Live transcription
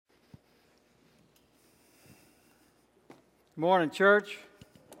Good morning, church.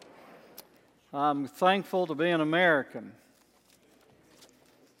 I'm thankful to be an American.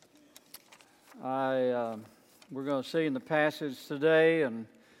 We're going to see in the passage today in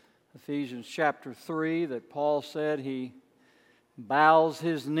Ephesians chapter 3 that Paul said he bows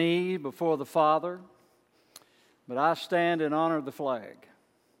his knee before the Father, but I stand in honor of the flag.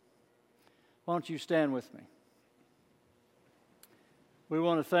 Why don't you stand with me? We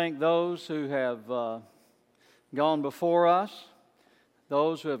want to thank those who have gone before us,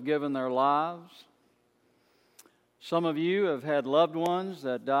 those who have given their lives. Some of you have had loved ones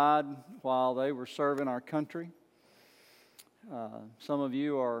that died while they were serving our country. Some of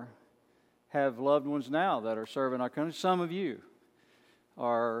you have loved ones now that are serving our country. Some of you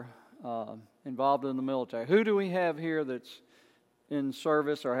are involved in the military. Who do we have here that's in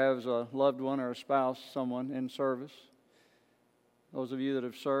service or has a loved one or a spouse, someone in service? Those of you that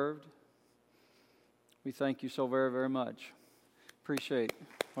have served, we thank you so very, very much. Appreciate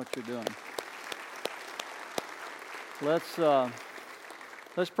what you're doing.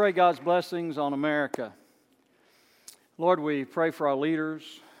 Let's pray God's blessings on America. Lord, we pray for our leaders.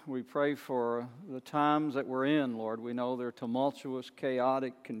 We pray for the times that we're in, Lord. We know they're tumultuous,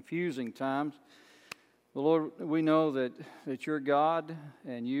 chaotic, confusing times. But Lord, we know that you're God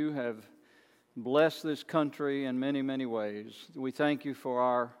and you have blessed this country in many, many ways. We thank you for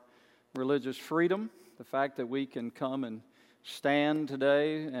our religious freedom, the fact that we can come and stand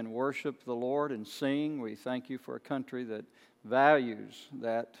today and worship the Lord and sing. We thank you for a country that values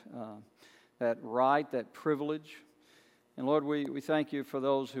that right, that privilege. And Lord, we thank you for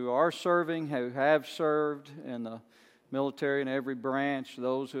those who are serving, who have served in the military in every branch,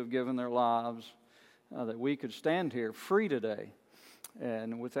 those who have given their lives, that we could stand here free today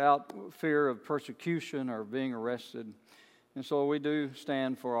and without fear of persecution or being arrested. And so we do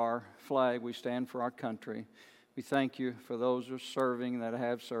stand for our flag. We stand for our country. We thank you for those who are serving that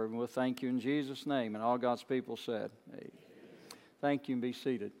have served. And we'll thank you in Jesus' name. And all God's people said, amen. Thank you and be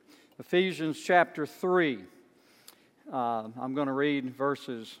seated. Ephesians chapter 3. I'm going to read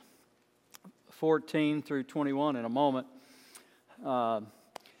verses 14 through 21 in a moment.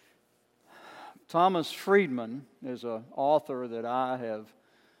 Thomas Friedman is an author that I have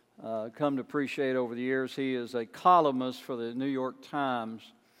come to appreciate over the years. He is a columnist for the New York Times.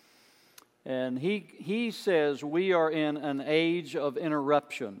 And he says we are in an age of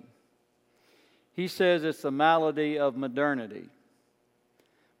interruption. He says it's the malady of modernity.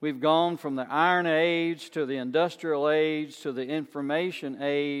 We've gone from the Iron Age to the Industrial Age to the Information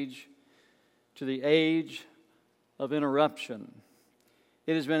Age to the age of interruption.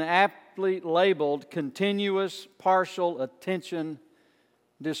 It has been aptly labeled continuous partial attention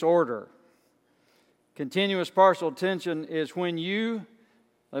disorder. Continuous partial attention is when you,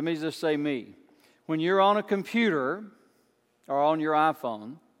 let me just say me, when you're on a computer or on your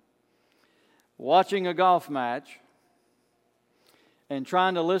iPhone watching a golf match and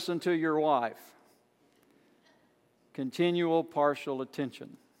trying to listen to your wife. Continual partial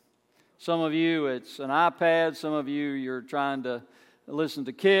attention. Some of you, it's an iPad. Some of you, you're trying to listen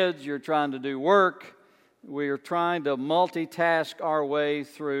to kids. You're trying to do work. We are trying to multitask our way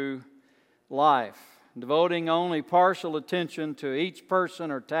through life, devoting only partial attention to each person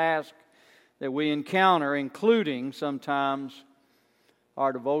or task that we encounter, including sometimes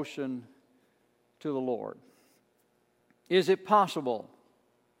our devotion to the Lord. Is it possible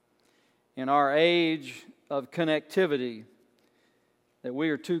in our age of connectivity that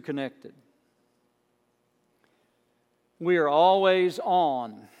we are too connected? We are always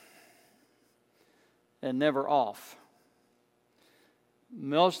on and never off.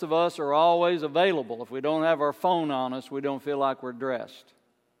 Most of us are always available. If we don't have our phone on us, we don't feel like we're dressed.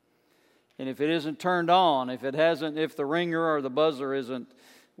 And if it isn't turned on, if the ringer or the buzzer isn't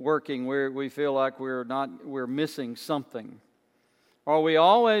working, we feel like we're missing something. Are we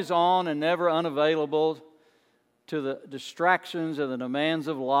always on and never unavailable to the distractions and the demands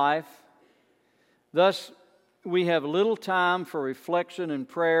of life? Thus, we have little time for reflection and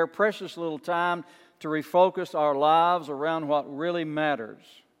prayer, precious little time to refocus our lives around what really matters.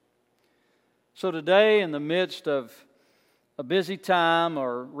 So today, in the midst of a busy time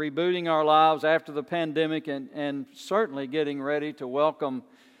or rebooting our lives after the pandemic and certainly getting ready to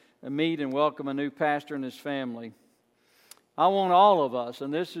meet and welcome a new pastor and his family, I want all of us,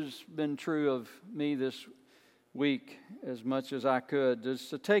 and this has been true of me this week as much as I could,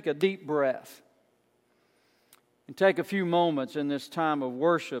 just to take a deep breath and take a few moments in this time of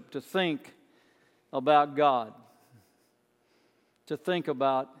worship to think about God. To think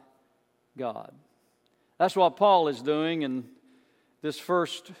about God. That's what Paul is doing in the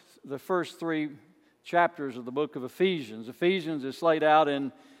first three chapters of the book of Ephesians. Ephesians is laid out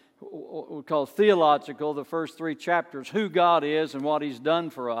in what we call theological, the first 3 chapters, who God is and what He's done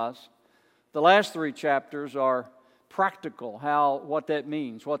for us. The last 3 chapters are practical, what that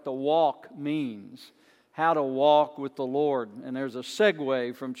means, what the walk means, how to walk with the Lord. And there's a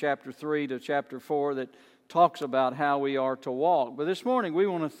segue from chapter 3 to chapter 4 that talks about how we are to walk. But this morning we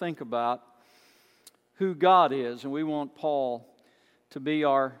want to think about who God is, and we want Paul to be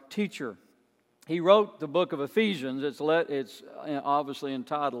our teacher. He wrote the book of Ephesians. It's obviously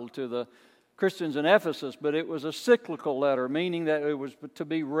entitled to the Christians in Ephesus, but it was a cyclical letter, meaning that it was to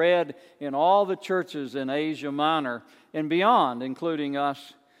be read in all the churches in Asia Minor and beyond, including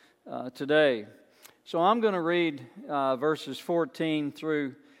us today. So I'm going to read verses 14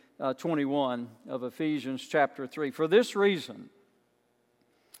 through 21 of Ephesians chapter 3. For this reason,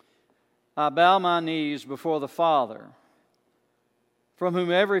 I bow my knees before the Father, from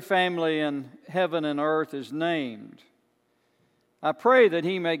whom every family in heaven and earth is named. I pray that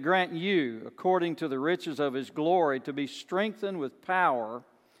He may grant you, according to the riches of His glory, to be strengthened with power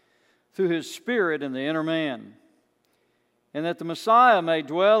through His Spirit in the inner man, and that the Messiah may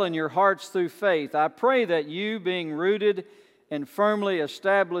dwell in your hearts through faith. I pray that you, being rooted and firmly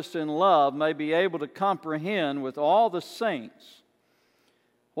established in love, may be able to comprehend with all the saints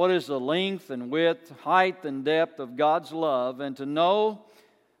what is the length and width, height and depth of God's love, and to know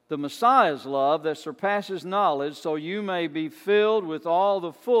the Messiah's love that surpasses knowledge, so you may be filled with all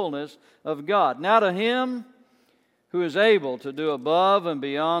the fullness of God. Now to Him who is able to do above and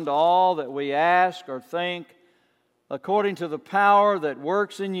beyond all that we ask or think, according to the power that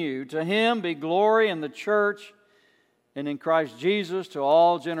works in you, to Him be glory in the church and in Christ Jesus to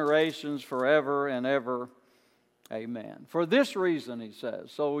all generations forever and ever. Amen. For this reason, he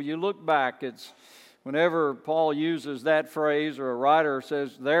says. So you look back, it's whenever Paul uses that phrase or a writer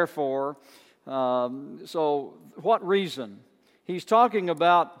says, therefore, so what reason? He's talking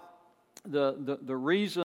about the reason